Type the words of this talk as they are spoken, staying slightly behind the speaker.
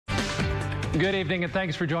Good evening and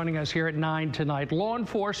thanks for joining us here at 9 tonight. Law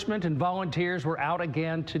enforcement and volunteers were out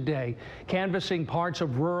again today, canvassing parts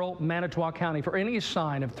of rural Manitowoc County for any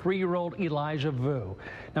sign of 3-year-old Elijah Vue.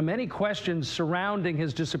 Now, many questions surrounding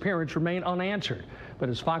his disappearance remain unanswered. But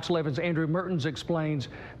as Fox 11's Andrew Mertens explains,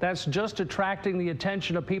 that's just attracting the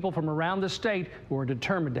attention of people from around the state who are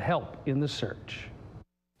determined to help in the search.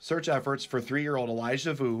 Search efforts for 3-year-old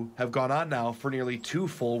Elijah Vue have gone on now for nearly 2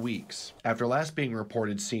 full weeks. After last being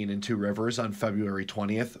reported seen in Two Rivers on February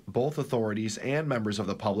 20th, both authorities and members of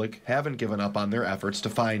the public haven't given up on their efforts to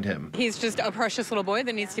find him. He's just a precious little boy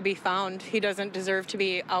that needs to be found. He doesn't deserve to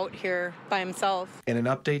be out here by himself. In an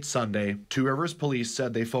update Sunday, Two Rivers police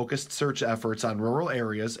said they focused search efforts on rural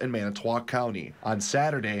areas in Manitowoc County. On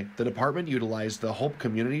Saturday, the department utilized the Hope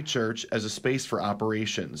Community Church as a space for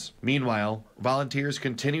operations. Meanwhile, volunteers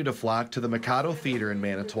continue to flock to the Mikado Theater in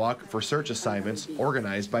Manitowoc for search assignments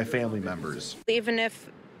organized by family members. Even if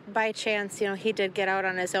by chance, he did get out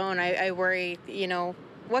on his own, I worry,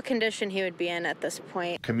 what condition he would be in at this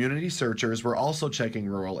point. Community searchers were also checking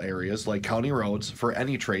rural areas like county roads for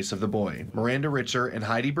any trace of the boy. Miranda Richer and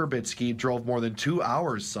Heidi Burbitsky drove more than 2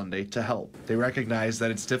 hours Sunday to help. They recognize that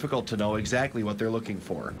it's difficult to know exactly what they're looking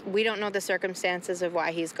for. We don't know the circumstances of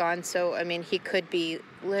why he's gone, so he could be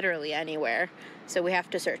literally anywhere. So we have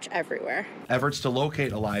to search everywhere. Efforts to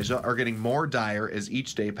locate Elijah are getting more dire as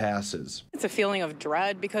each day passes. It's a feeling of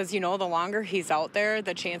dread because, the longer he's out there,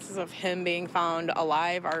 the chances of him being found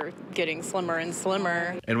alive are getting slimmer and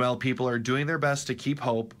slimmer. And while people are doing their best to keep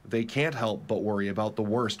hope, they can't help but worry about the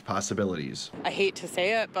worst possibilities. I hate to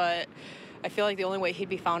say it, but I feel like the only way he'd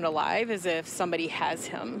be found alive is if somebody has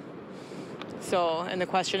him. And the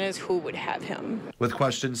question is, who would have him? With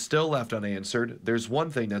questions still left unanswered, there's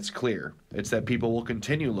one thing that's clear. It's that people will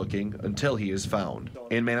continue looking until he is found.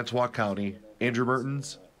 In Manitowoc County, Andrew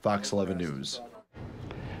Mertens, Fox 11 News.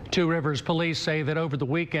 Two Rivers police say that over the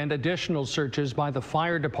weekend, additional searches by the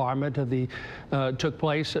fire department took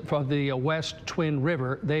place for the West Twin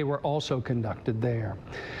River. They were also conducted there.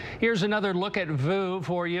 Here's another look at Vue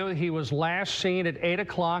for you. He was last seen at 8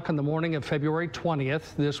 o'clock on the morning of February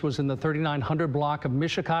 20th. This was in the 3900 block of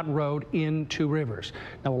Michicot Road in Two Rivers.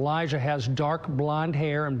 Now, Elijah has dark blonde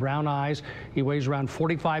hair and brown eyes. He weighs around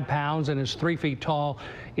 45 pounds and is 3 feet tall.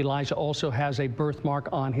 Elijah also has a birthmark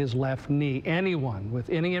on his left knee. Anyone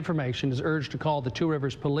with any information is urged to call the Two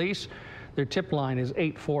Rivers Police. Their tip line is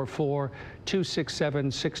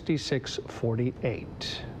 844-267-6648.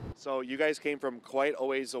 So you guys came from quite a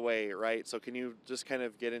ways away, right? So can you just kind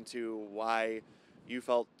of get into why you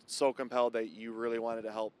felt so compelled that you really wanted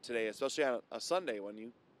to help today, especially on a Sunday when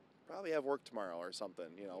you probably have work tomorrow or something,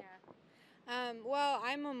 Yeah. Well,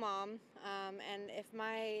 I'm a mom, and if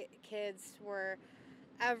my kids were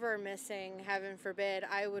ever missing, heaven forbid,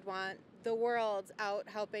 I would want the world out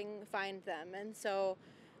helping find them. And so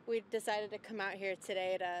we decided to come out here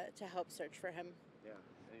today to help search for him.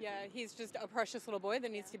 Yeah, he's just a precious little boy that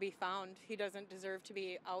needs to be found. He doesn't deserve to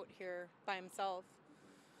be out here by himself.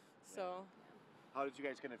 So. How did you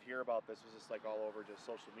guys kind of hear about this? Was this like all over just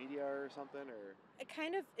social media or something, or?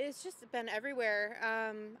 It's just been everywhere.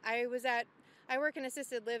 I work in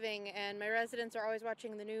assisted living, and my residents are always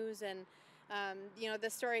watching the news, and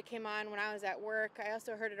this story came on when I was at work. I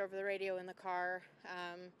also heard it over the radio in the car.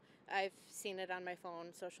 I've seen it on my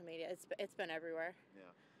phone, social media. It's been everywhere. Yeah.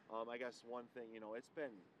 I guess one thing, it's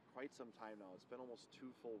been quite some time now. It's been almost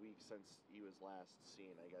 2 full weeks since he was last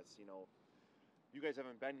seen. I guess, you guys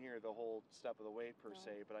haven't been here the whole step of the way per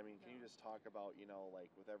se, but can you just talk about,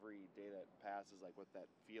 like with every day that passes, like what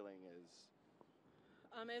that feeling is?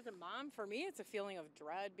 As a mom, for me, it's a feeling of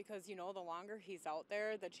dread because, the longer he's out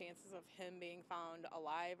there, the chances of him being found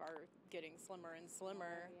alive are getting slimmer and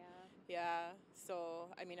slimmer. Oh, yeah.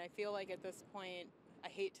 So, I feel like at this point, I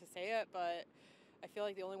hate to say it, but I feel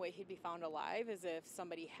like the only way he'd be found alive is if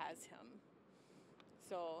somebody has him.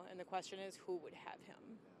 And the question is, who would have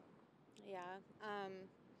him? Yeah.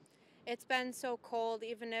 It's been so cold,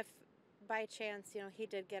 even if by chance, he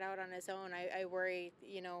did get out on his own, I worry,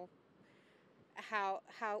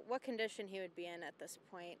 what condition he would be in at this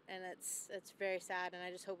point. And it's very sad, and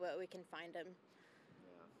I just hope that we can find him.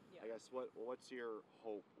 I guess what's your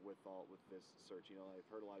hope with this search? I've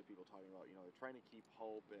heard a lot of people talking about, they're trying to keep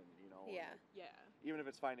hope and, Yeah. Even if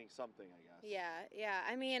it's finding something, I guess. Yeah.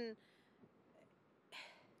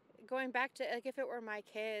 Going back to, if it were my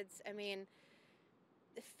kids,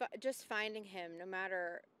 just finding him, no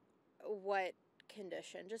matter what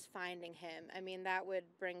condition, just finding him, that would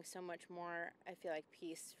bring so much more, I feel like,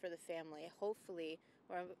 peace for the family. Hopefully,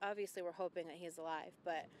 obviously we're hoping that he's alive,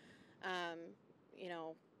 but,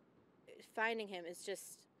 finding him is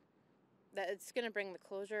just that it's going to bring the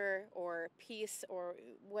closure or peace or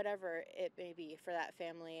whatever it may be for that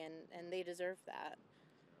family, and they deserve that.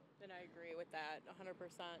 And I agree with that 100%.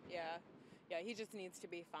 Yeah. Yeah, he just needs to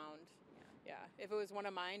be found. Yeah. If it was one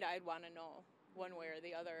of mine, I'd want to know one way or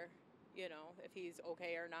the other, you know, if he's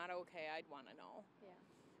okay or not okay, I'd want to know. Yeah.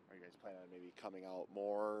 Are you guys planning on maybe coming out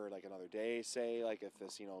more, like another day, say, like if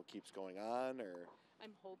this, keeps going on, or?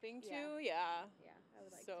 I'm hoping to, Yeah, I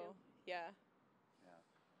would like to. So, yeah.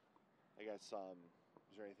 I guess,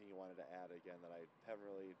 is there anything you wanted to add again that I haven't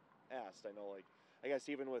really asked? I know, I guess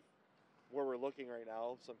even with where we're looking right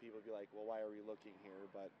now, some people would be like, well, why are we looking here?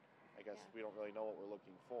 But I guess we don't really know what we're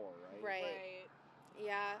looking for, right? Right.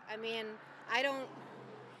 Yeah, I mean,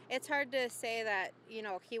 it's hard to say that,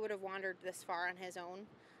 he would have wandered this far on his own,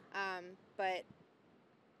 but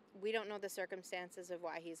we don't know the circumstances of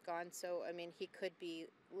why he's gone, so, I mean, he could be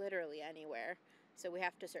literally anywhere, so we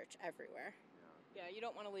have to search everywhere. Yeah, you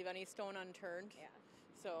don't want to leave any stone unturned. Yeah.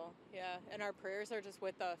 So, yeah, and our prayers are just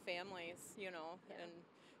with the families, and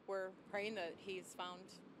we're praying that he's found.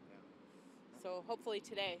 So hopefully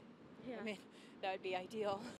today. Yeah. I mean, that would be ideal.